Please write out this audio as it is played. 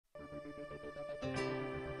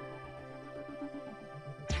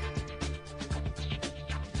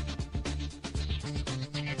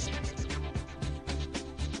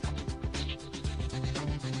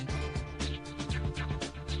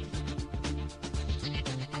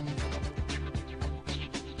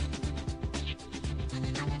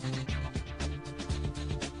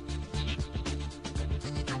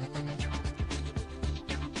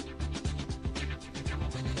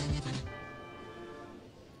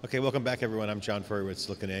Okay, welcome back everyone. I'm John Furrier with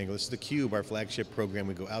SiliconANGLE. This is theCUBE, our flagship program.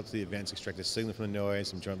 We go out to the events, extract the signal from the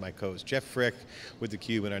noise. I'm joined by my co-host Jeff Frick with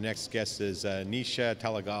theCUBE, and our next guest is Nisha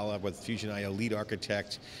Talagala with Fusion.io, lead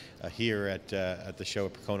architect here at the show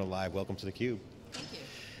at PerconaLive. Welcome to theCUBE. Thank you.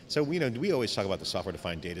 So we always talk about the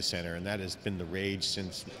software-defined data center, and that has been the rage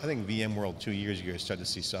since, I think, VMworld 2 years ago. Started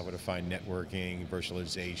to see software-defined networking,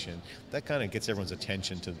 virtualization. That kind of gets everyone's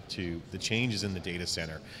attention to the changes in the data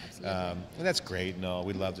center. And that's great and all.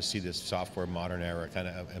 We'd love to see this software modern era kind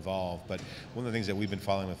of evolve, but one of the things that we've been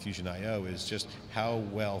following with Fusion.io is just how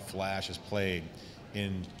well Flash has played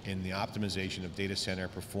in the optimization of data center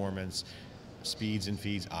performance, speeds and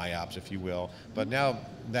feeds, IOPS if you will, but now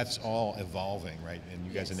that's all evolving, right? And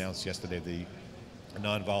you guys announced yesterday the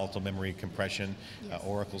non-volatile memory compression,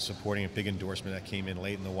 Oracle supporting a big endorsement that came in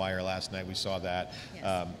late in the wire last night, we saw that.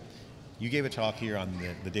 You gave a talk here on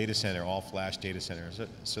the data center, all flash data centers,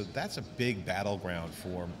 so that's a big battleground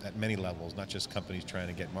for, at many levels, not just companies trying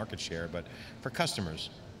to get market share, but for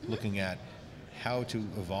customers looking at how to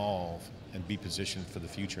evolve and be positioned for the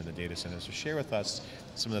future in the data center. So share with us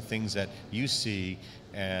some of the things that you see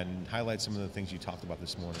and highlight some of the things you talked about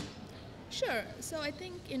this morning. Sure. So I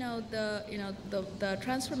think the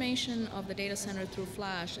transformation of the data center through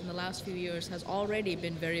Flash in the last few years has already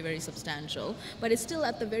been very, very substantial, but it's still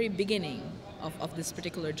at the very beginning of this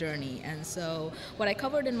particular journey. And so what I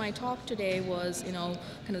covered in my talk today was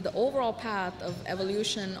kind of the overall path of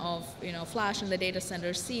evolution of Flash in the data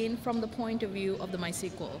center seen from the point of view of the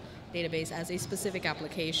MySQL database as a specific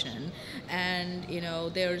application. And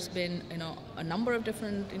there's been a number of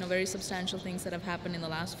different very substantial things that have happened in the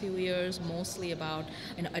last few years, mostly about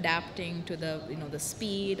adapting to the the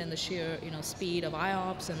speed and the sheer speed of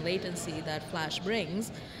IOPS and latency that Flash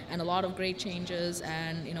brings, and a lot of great changes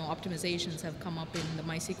and optimizations have come up in the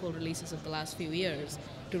MySQL releases of the last few years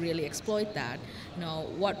to really exploit that.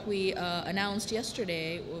 What we announced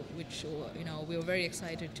yesterday, which we were very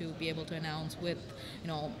excited to be able to announce with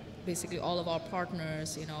basically all of our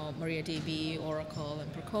partners, MariaDB, Oracle,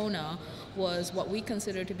 and Percona, was what we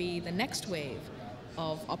consider to be the next wave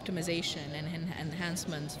of optimization and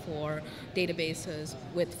enhancements for databases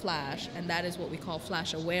with Flash, and that is what we call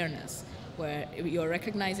Flash awareness, where you're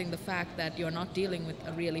recognizing the fact that you're not dealing with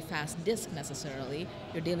a really fast disk necessarily,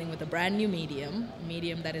 you're dealing with a brand new medium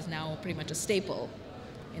that is now pretty much a staple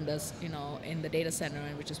in this, in the data center,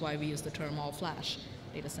 and which is why we use the term all Flash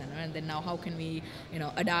data center. And then now how can we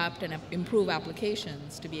adapt and improve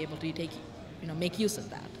applications to be able to take make use of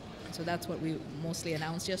that. So that's what we mostly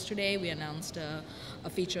announced yesterday. We announced a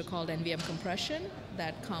feature called NVM compression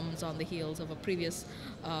that comes on the heels of a previous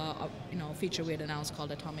feature we had announced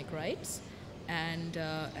called atomic writes, and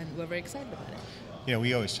we're very excited about it.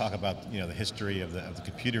 We always talk about the history of the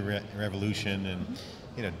computer revolution,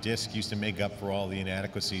 and disk used to make up for all the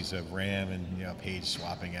inadequacies of RAM and page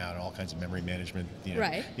swapping out, all kinds of memory management,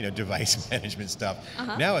 device management stuff.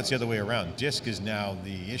 Now it's the other way around. Disk is now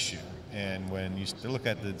the issue, and when you look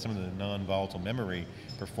at some of the non-volatile memory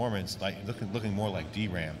performance, like looking more like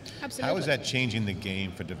DRAM. Absolutely. How is that changing the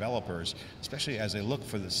game for developers, especially as they look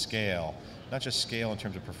for the scale? Not just scale in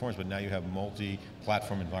terms of performance, but now you have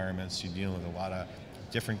multi-platform environments. You're dealing with a lot of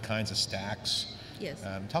different kinds of stacks. Yes.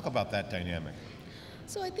 Talk about that dynamic.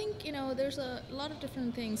 So I think there's a lot of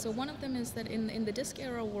different things. So one of them is that in the disk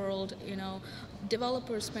era world,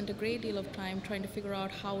 developers spent a great deal of time trying to figure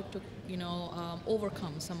out how to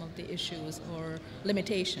overcome some of the issues or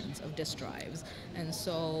limitations of disk drives. And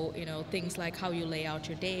so things like how you lay out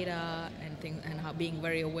your data and how being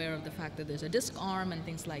very aware of the fact that there's a disk arm and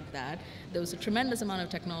things like that. There was a tremendous amount of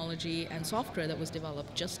technology and software that was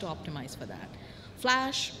developed just to optimize for that.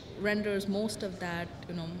 Flash renders most of that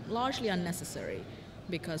largely unnecessary,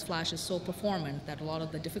 because Flash is so performant that a lot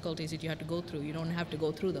of the difficulties that you had to go through, you don't have to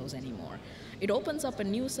go through those anymore. It opens up a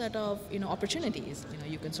new set of opportunities.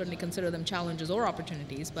 You can certainly consider them challenges or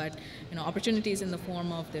opportunities, but opportunities in the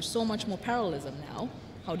form of there's so much more parallelism now.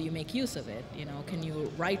 How do you make use of it? Can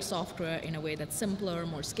you write software in a way that's simpler,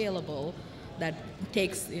 more scalable, that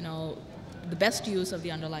takes the best use of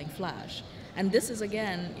the underlying Flash? And this is,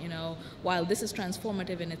 again, while this is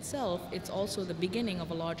transformative in itself, it's also the beginning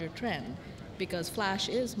of a larger trend, because Flash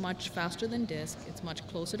is much faster than disk, it's much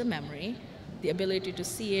closer to memory. The ability to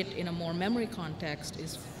see it in a more memory context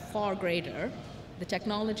is far greater. The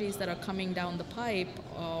technologies that are coming down the pipe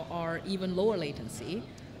are even lower latency.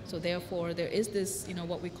 So therefore, there is this,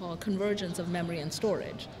 what we call convergence of memory and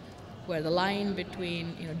storage, where the line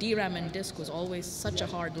between DRAM and disk was always such a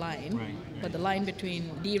hard line, but the line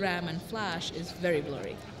between DRAM and Flash is very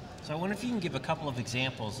blurry. So I wonder if you can give a couple of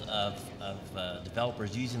examples of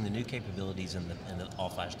developers using the new capabilities in the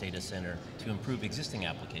all-flash data center to improve existing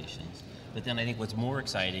applications. But then I think what's more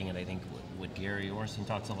exciting, and I think what Gary Ornstein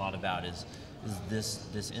talks a lot about, is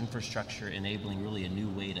this infrastructure enabling really a new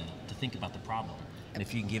way to think about the problem. And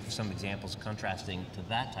if you can give some examples contrasting to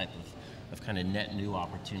that type of kind of net new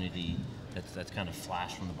opportunity that's kind of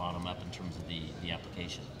flash from the bottom up in terms of the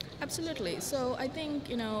application. Absolutely. So I think,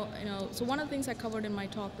 so one of the things I covered in my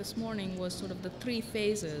talk this morning was sort of the 3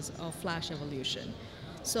 phases of flash evolution.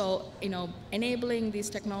 So, enabling these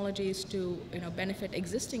technologies to, benefit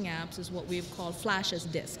existing apps is what we've called flash as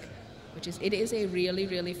disk, which is, it is a really,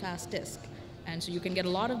 really fast disk. And so you can get a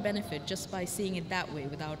lot of benefit just by seeing it that way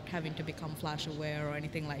without having to become flash aware or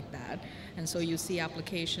anything like that. And so you see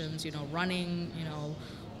applications, running,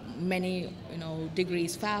 many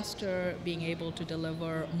degrees faster, being able to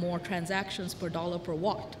deliver more transactions per dollar per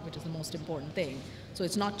watt, which is the most important thing. So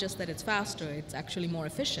it's not just that it's faster, it's actually more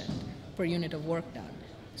efficient per unit of work done.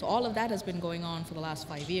 So all of that has been going on for the last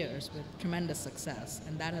 5 years with tremendous success,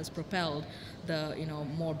 and that has propelled the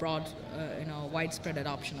more broad, widespread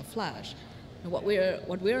adoption of flash. And what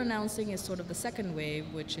we're announcing is sort of the second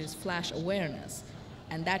wave, which is flash awareness,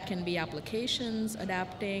 and that can be applications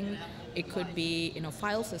adapting. It could be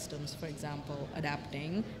file systems, for example,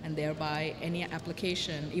 adapting, and thereby any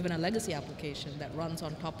application, even a legacy application that runs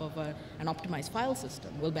on top of an optimized file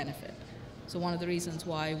system will benefit. So one of the reasons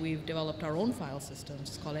why we've developed our own file systems,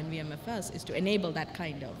 it's called NVMFS, is to enable that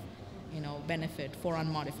kind of benefit for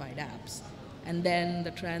unmodified apps. And then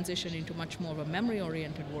the transition into much more of a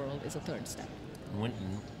memory-oriented world is a third step. When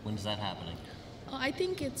is that happening? I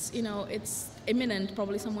think it's imminent,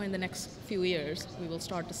 probably somewhere in the next few years. We will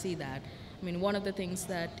start to see that. I mean, one of the things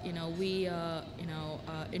that we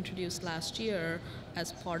introduced last year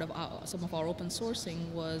as part of some of our open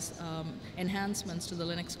sourcing was enhancements to the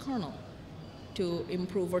Linux kernel to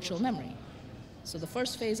improve virtual memory. So the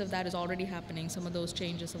first phase of that is already happening. Some of those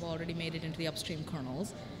changes have already made it into the upstream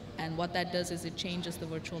kernels. And what that does is it changes the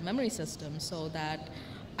virtual memory system so that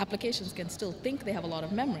applications can still think they have a lot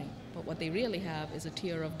of memory, but what they really have is a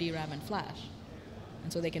tier of DRAM and flash.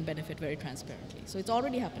 And so they can benefit very transparently. So it's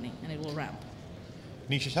already happening, and it will ramp.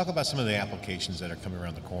 Nisha, talk about some of the applications that are coming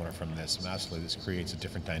around the corner from this. And absolutely, this creates a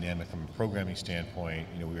different dynamic from a programming standpoint.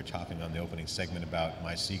 We were talking on the opening segment about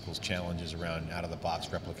MySQL's challenges around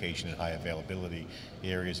out-of-the-box replication and high availability,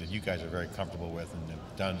 areas that you guys are very comfortable with and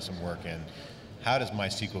have done some work in. How does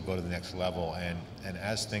MySQL go to the next level? And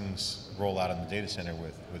as things roll out in the data center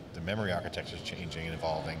with the memory architectures changing and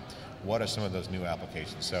evolving, what are some of those new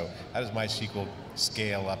applications? So how does MySQL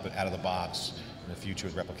scale up out of the box in the future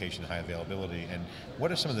with replication and high availability? And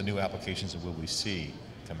what are some of the new applications that will we see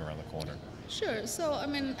come around the corner? Sure. So, I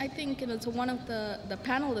mean, I think so one of the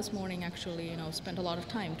panel this morning actually, spent a lot of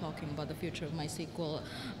time talking about the future of MySQL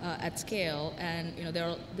at scale, and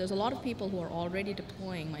there's a lot of people who are already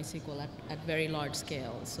deploying MySQL at very large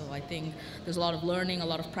scale. So I think there's a lot of learning, a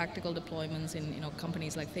lot of practical deployments in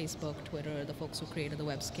companies like Facebook, Twitter, the folks who created the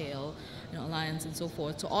Web Scale Alliance, and so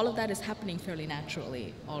forth. So all of that is happening fairly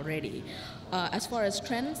naturally already. As far as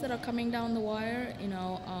trends that are coming down the wire,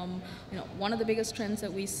 one of the biggest trends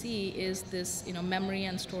that we see is this memory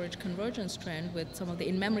and storage convergence trend with some of the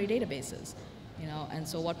in-memory databases. And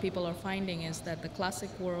so what people are finding is that the classic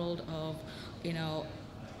world of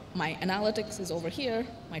my analytics is over here,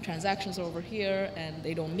 my transactions are over here, and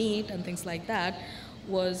they don't meet, and things like that,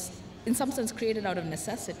 was in some sense created out of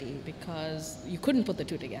necessity because you couldn't put the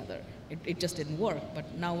two together. It just didn't work.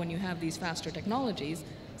 But now when you have these faster technologies,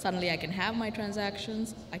 suddenly I can have my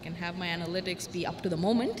transactions, I can have my analytics be up to the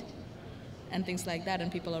moment, and things like that,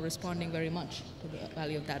 and people are responding very much to the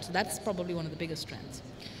value of that. So that's probably one of the biggest trends.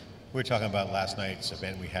 We were talking about last night's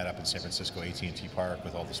event we had up in San Francisco, AT&T Park,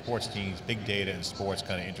 with all the sports teams, big data and sports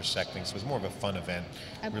kind of intersecting. So it was more of a fun event,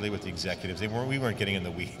 really, with the executives. We weren't getting in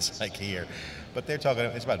the weeds like here, but they're talking.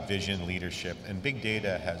 It's about vision, leadership, and big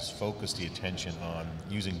data has focused the attention on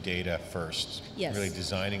using data first. Yes. Really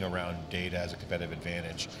designing around data as a competitive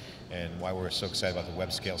advantage, and why we're so excited about the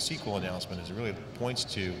web scale SQL announcement is it really points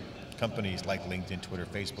to companies like LinkedIn, Twitter,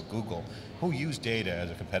 Facebook, Google, who use data as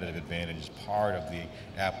a competitive advantage as part of the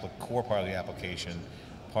core part of the application,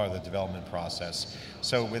 part of the development process.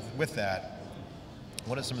 So with that,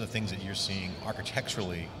 what are some of the things that you're seeing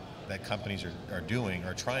architecturally that companies are doing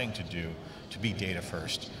or trying to do to be data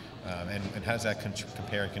first? And how does that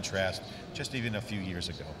compare and contrast just even a few years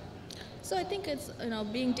ago? So I think it's,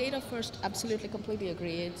 being data first, absolutely, completely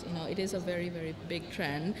agree. It's, it is a very, very big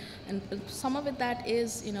trend. And some of it that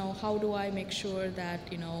is, how do I make sure that,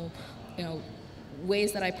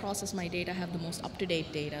 ways that I process my data have the most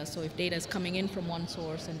up-to-date data. So if data is coming in from one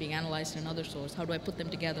source and being analyzed in another source, how do I put them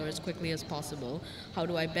together as quickly as possible? How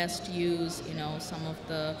do I best use, some of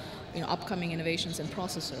the, upcoming innovations in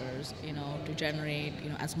processors, to generate,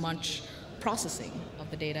 as much processing of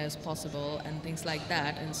the data as possible and things like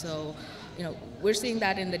that. And so, we're seeing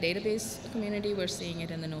that in the database community. We're seeing it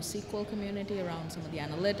in the NoSQL community around some of the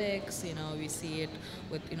analytics. We see it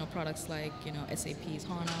with products like SAP's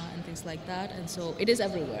HANA and things like that. And so it is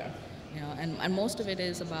everywhere. And most of it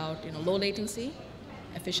is about low latency,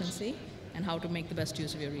 efficiency, and how to make the best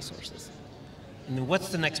use of your resources. And then what's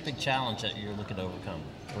the next big challenge that you're looking to overcome,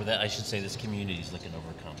 or that I should say this community is looking to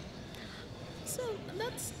overcome? So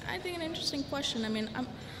that's, I think, an interesting question.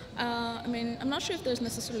 I'm not sure if there's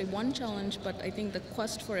necessarily one challenge, but I think the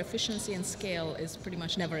quest for efficiency and scale is pretty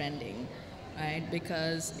much never ending, right?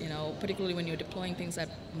 Because, particularly when you're deploying things at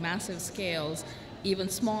massive scales, even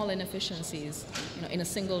small inefficiencies, in a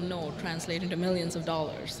single node translate into millions of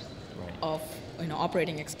dollars of,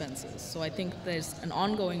 operating expenses. So I think there's an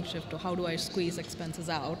ongoing shift to how do I squeeze expenses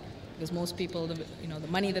out, because most people, the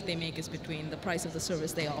money that they make is between the price of the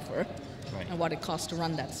service they offer and what it costs to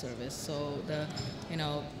run that service. So the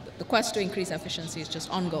quest to increase efficiency is just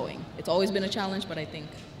ongoing. It's always been a challenge, but I think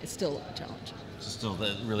it's still a challenge. So still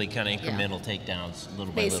the really kind of incremental takedowns,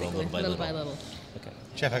 little by little, little by little. Okay.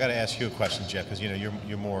 Jeff, I got to ask you a question, Jeff, because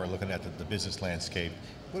you're more looking at the business landscape.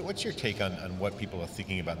 What's your take on what people are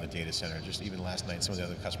thinking about in the data center? Just even last night, some of the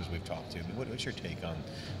other customers we've talked to. What's your take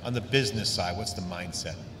on the business side? What's the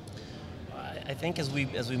mindset? I think as we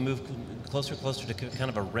move closer to kind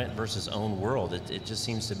of a rent versus own world, it just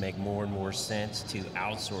seems to make more and more sense to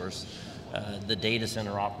outsource the data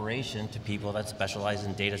center operation to people that specialize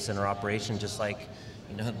in data center operation, just like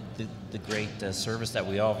the great service that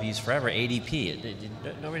we all have used forever, ADP.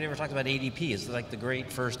 Nobody ever talked about ADP. It's like the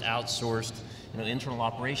great first outsourced internal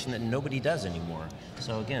operation that nobody does anymore.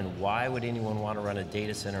 So again, why would anyone want to run a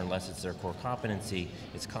data center unless it's their core competency?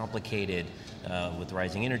 It's complicated with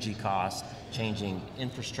rising energy costs, changing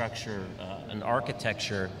infrastructure and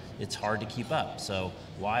architecture. It's hard to keep up. So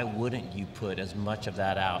why wouldn't you put as much of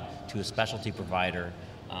that out to a specialty provider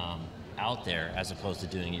out there as opposed to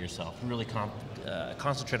doing it yourself? Really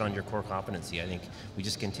concentrate on your core competency. I think we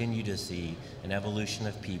just continue to see an evolution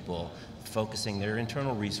of people focusing their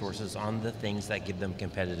internal resources on the things that give them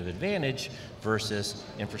competitive advantage versus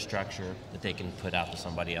infrastructure that they can put out to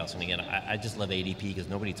somebody else. And again, I just love ADP because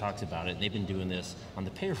nobody talks about it. They've been doing this on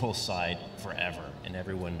the payroll side forever, and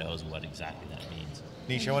everyone knows what exactly that means.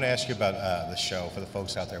 Nisha, I want to ask you about the show for the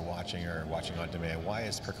folks out there watching or watching on demand. Why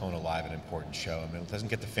is PerconaLive an important show? I mean, it doesn't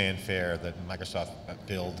get the fanfare that Microsoft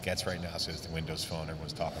Build gets right now, so it's the Windows Phone.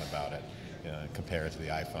 Everyone's talking about it, compare it to the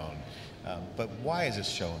iPhone. But why is this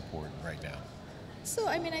show important right now? So,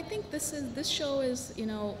 I think this show is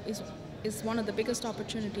one of the biggest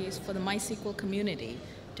opportunities for the MySQL community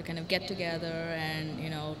to kind of get together and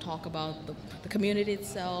talk about the community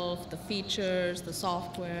itself, the features, the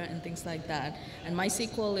software, and things like that. And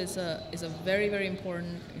MySQL is a very, very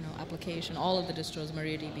important application. All of the distros,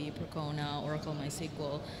 MariaDB, Percona, Oracle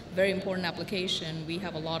MySQL, very important application. We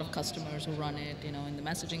have a lot of customers who run it, in the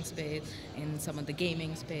messaging space, in some of the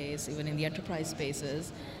gaming space, even in the enterprise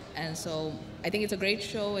spaces. And so I think it's a great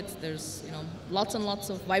show. There's lots and lots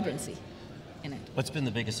of vibrancy in it. What's been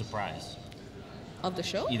the biggest surprise? Of the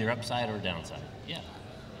show? Either upside or downside. Yeah.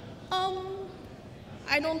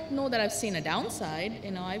 I don't know that I've seen a downside.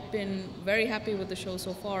 I've been very happy with the show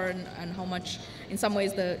so far, and how much, in some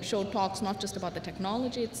ways, the show talks not just about the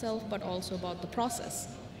technology itself, but also about the process.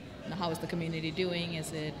 How is the community doing?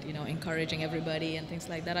 Is it, encouraging everybody and things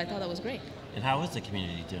like that? I thought that was great. And how is the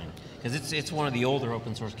community doing? Because it's one of the older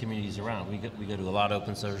open source communities around. We go to a lot of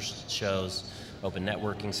open source shows, Open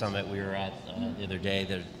Networking Summit we were at the other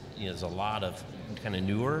day. There's a lot of kind of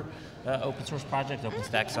newer open source projects.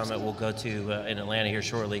 OpenStack Summit we'll go to in Atlanta here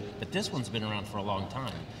shortly, but this one's been around for a long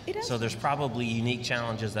time. So there's probably unique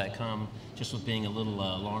challenges that come just with being a little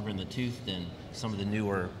longer in the tooth than some of the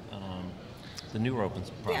newer open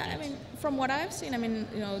projects. Yeah, from what I've seen,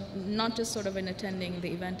 not just sort of in attending the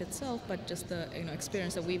event itself, but just the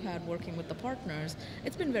experience that we've had working with the partners,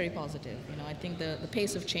 it's been very positive. I think the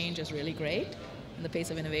pace of change is really great. The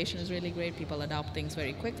pace of innovation is really great. People adopt things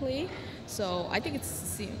very quickly. So I think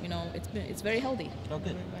it's very healthy. Oh,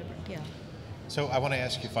 good. Very vibrant, yeah. So I want to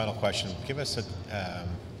ask you a final question. Give us an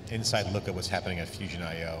inside look at what's happening at Fusion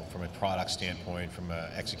IO from a product standpoint, from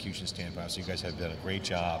an execution standpoint. So you guys have done a great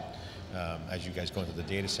job as you guys go into the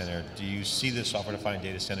data center. Do you see the software-defined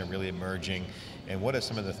data center really emerging? And what are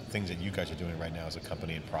some of the things that you guys are doing right now as a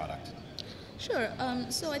company and product? Sure.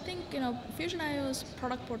 So I think Fusion.io's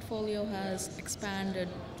product portfolio has expanded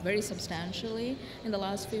very substantially in the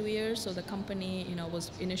last few years. So the company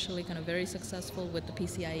was initially kind of very successful with the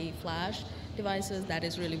PCIe flash devices. That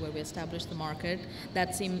is really where we established the market.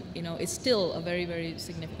 That is still a very, very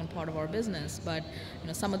significant part of our business. But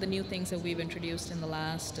some of the new things that we've introduced in the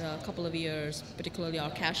last couple of years, particularly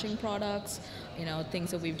our caching products,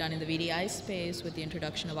 things that we've done in the VDI space with the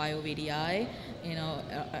introduction of IO VDI,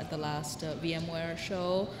 at the last VMware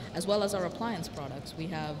show, as well as our appliance products. We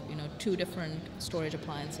have 2 different storage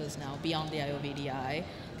appliances now beyond the IO VDI,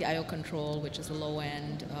 the IO Control, which is a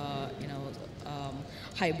low-end,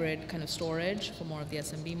 hybrid kind of storage for more of the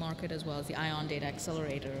SMB market, as well as the Ion Data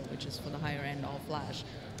Accelerator, which is for the higher-end all-flash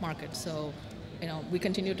market. So, we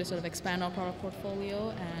continue to sort of expand our product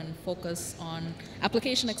portfolio and focus on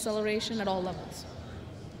application acceleration at all levels.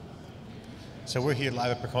 So we're here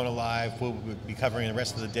live at PerconaLive. We'll be covering the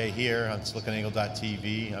rest of the day here on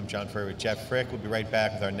SiliconANGLE.tv. I'm John Furrier with Jeff Frick. We'll be right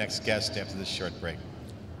back with our next guest after this short break.